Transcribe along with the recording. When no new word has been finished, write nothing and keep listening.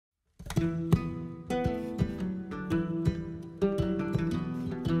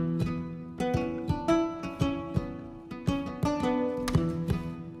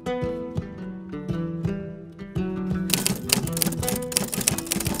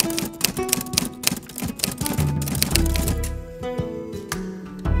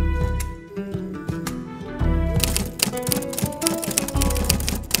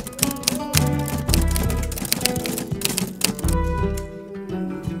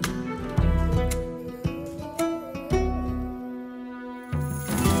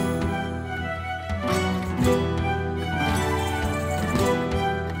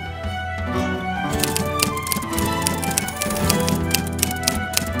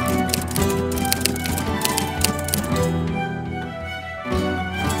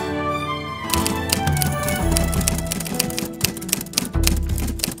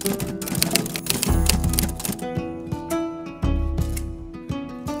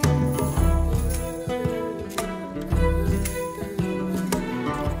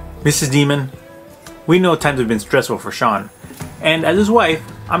Mrs. Demon, we know times have been stressful for Sean, and as his wife,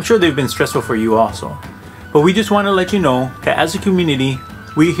 I'm sure they've been stressful for you also. But we just want to let you know that as a community,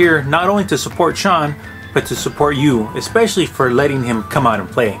 we're here not only to support Sean, but to support you, especially for letting him come out and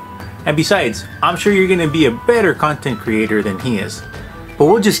play. And besides, I'm sure you're going to be a better content creator than he is. But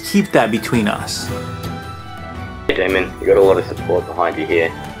we'll just keep that between us. Hey Damon, you got a lot of support behind you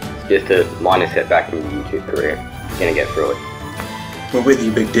here. It's just a minor setback in your YouTube career. You're going to get through it. We're with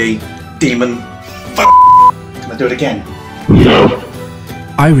you, Big D. Demon. Can I do it again?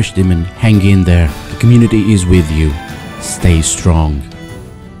 Irish Demon, hang in there. The community is with you. Stay strong.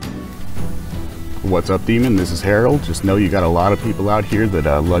 What's up, Demon? This is Harold. Just know you got a lot of people out here that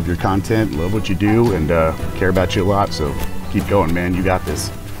love your content, love what you do, and care about you a lot, so keep going, man. You got this.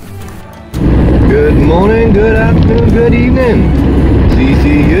 Good morning, good afternoon, good evening.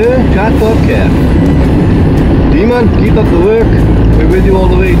 CC here, Chatbot Cat. Demon, keep up the work. We're with you all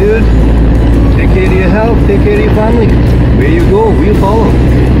the way, dude. Take care of your health, take care of your family. Where you go, we'll follow.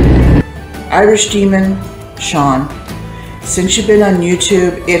 Irish Demon, Sean. Since you've been on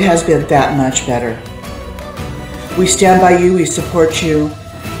YouTube, it has been that much better. We stand by you, we support you.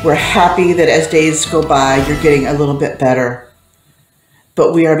 We're happy that as days go by, you're getting a little bit better.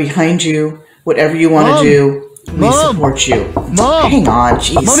 But we are behind you. Whatever you want to do, we support you. Mom! Hang on,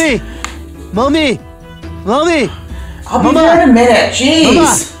 jeez. Mommy! I'll be there in a minute,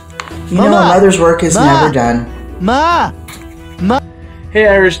 jeez. You know, a mother's work is never done. Hey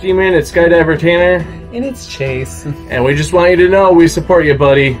Irish Demon, it's Skydiver Tanner. And it's Chase. And we just want you to know we support you,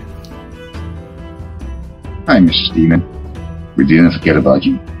 buddy. Hi, Mrs. Demon. We didn't forget about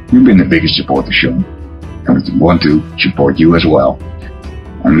you. You've been the biggest supporter shown, and we want to support you as well.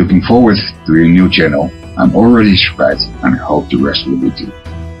 I'm looking forward to your new channel. I'm already subscribed, and I hope the rest will be too.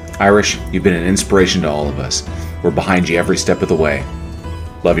 Irish, you've been an inspiration to all of us. We're behind you every step of the way.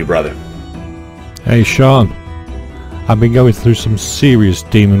 Love you, brother. Hey, Sean. I've been going through some serious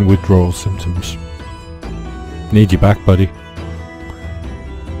demon withdrawal symptoms. Need you back, buddy.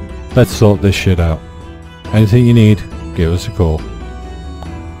 Let's sort this shit out. Anything you need, give us a call.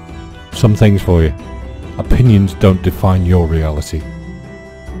 Some things for you. Opinions don't define your reality.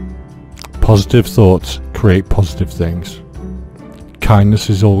 Positive thoughts create positive things. Kindness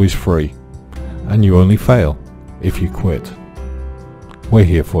is always free, and you only fail if you quit. We're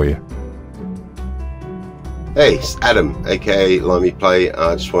here for you. Hey, it's Adam, aka Limey Play.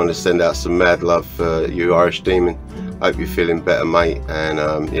 I just wanted to send out some mad love for you, Irish Demon. Hope you're feeling better, mate,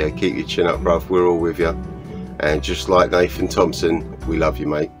 and yeah, keep your chin up, bruv. We're all with you. And just like Nathan Thompson, we love you,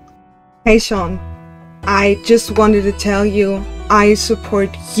 mate. Hey Sean, I just wanted to tell you I support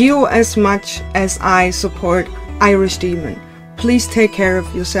you as much as I support Irish Demon. Please take care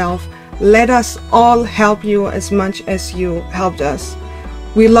of yourself. Let us all help you as much as you helped us.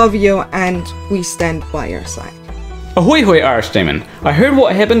 We love you and we stand by your side. Ahoy hoy Irish Demon, I heard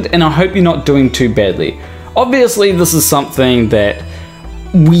what happened and I hope you're not doing too badly. Obviously this is something that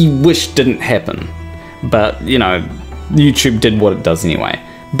we wish didn't happen, but you know, YouTube did what it does anyway.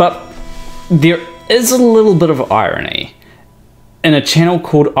 But there is a little bit of irony in a channel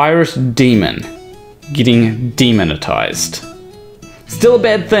called Irish Demon getting demonetized. Still a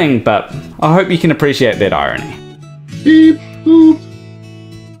bad thing, but I hope you can appreciate that irony. Beep boop.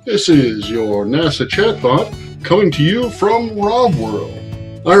 This is your NASA chatbot coming to you from Rob World.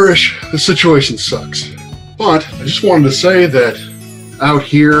 Irish, the situation sucks. But I just wanted to say that out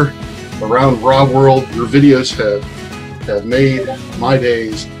here around Rob World, your videos have made my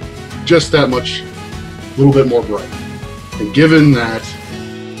days just that much, a little bit more bright. And given that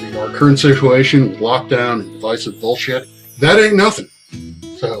our current situation with lockdown and divisive bullshit, that ain't nothing.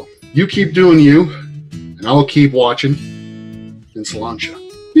 So You keep doing you, and I'll keep watching in Salancha.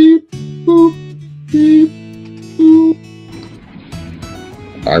 Beep, boop, beep, boop.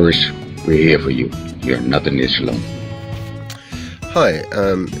 Irish, we're here for you. You're nothing this alone. Hi,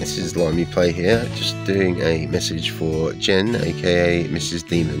 this is Limey Play here, just doing a message for Jen, aka Mrs.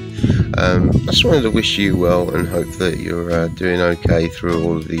 Demon. I just wanted to wish you well and hope that you're doing okay through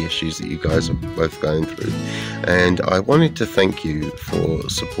all of the issues that you guys are both going through. And I wanted to thank you for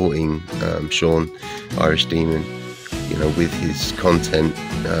supporting Sean, Irish Demon, you know, with his content.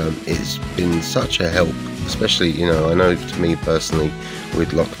 It's been such a help, especially, you know, I know to me personally,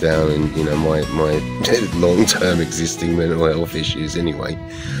 with lockdown and, you know, my long-term existing mental health issues anyway,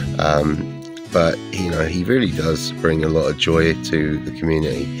 but, you know, he really does bring a lot of joy to the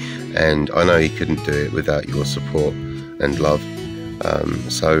community, and I know he couldn't do it without your support and love.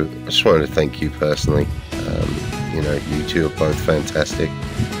 So I just wanted to thank you personally. You know, you two are both fantastic,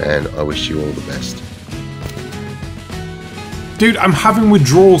 and I wish you all the best. Dude, I'm having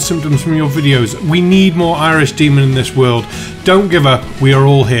withdrawal symptoms from your videos. We need more Irish Demon in this world. Don't give up. We are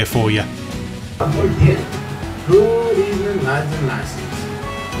all here for you. Good evening, lads and lasses.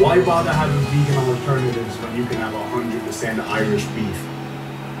 Why bother having vegan alternatives when you can have 100% Irish beef?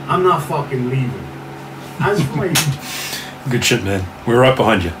 I'm not fucking leaving. As for my... Good shit, man. We're right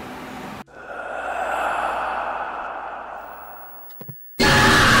behind you.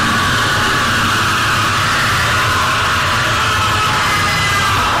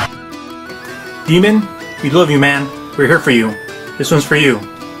 Demon, we love you, man. We're here for you. This one's for you.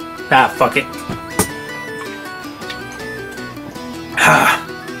 Ah, fuck it.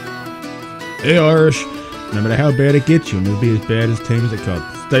 Hey, Irish. No matter how bad it gets you, it'll be as bad as tame as it comes.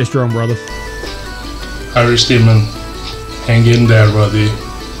 Stay strong, brother. Irish Demon, hang in there, buddy.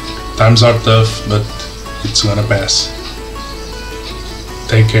 Times are tough, but it's gonna pass.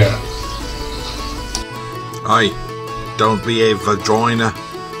 Take care. Aye, don't be a vagina.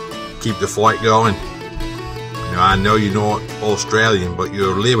 Keep the fight going. You know, I know you're not Australian, but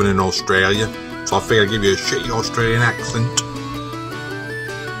you're living in Australia, so I figured I'd give you a shitty Australian accent.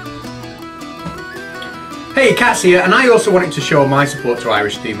 Hey, Kat's here, and I also wanted to show my support to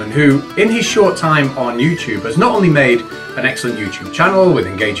Irish Demon, who, in his short time on YouTube, has not only made an excellent YouTube channel with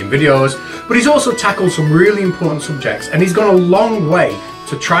engaging videos, but he's also tackled some really important subjects, and he's gone a long way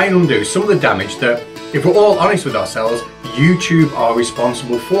to try and undo some of the damage that, if we're all honest with ourselves, YouTube are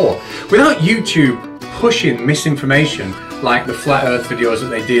responsible for. Without YouTube pushing misinformation like the flat earth videos that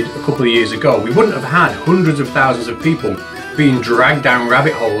they did a couple of years ago, we wouldn't have had hundreds of thousands of people being dragged down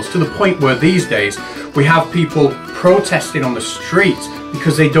rabbit holes to the point where these days we have people protesting on the streets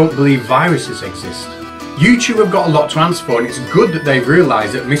because they don't believe viruses exist. YouTube have got a lot to answer for, and it's good that they've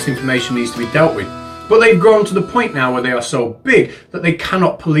realised that misinformation needs to be dealt with. But they've grown to the point now where they are so big that they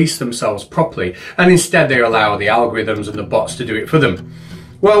cannot police themselves properly, and instead they allow the algorithms and the bots to do it for them.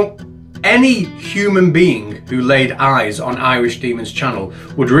 Well, any human being who laid eyes on Irish Demon's channel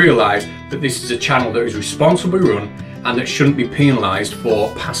would realise that this is a channel that is responsibly run and that shouldn't be penalised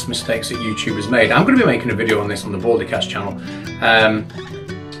for past mistakes that YouTube has made. I'm going to be making a video on this on the Baldycast channel.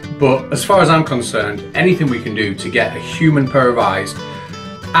 But as far as I'm concerned, anything we can do to get a human pair of eyes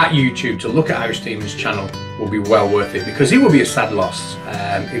at YouTube to look at Irish Demon's channel will be well worth it, because it will be a sad loss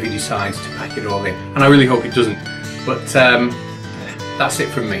if he decides to pack it all in, and I really hope it doesn't. But that's it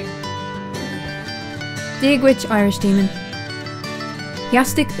from me. Digwich Irish Demon.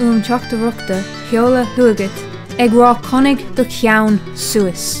 Jastic teachta rukta heola huagat ag rá conig do cheann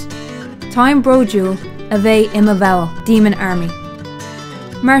Suas. Time brojú a bheith imavel Demon Army.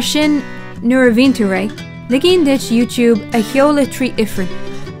 Mar sin nuair a bhíonn tú ré, ligíonn dit YouTube a heola trí ifrin.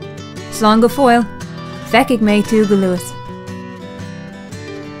 Slán go foiil, feiceadh mé tú go luas.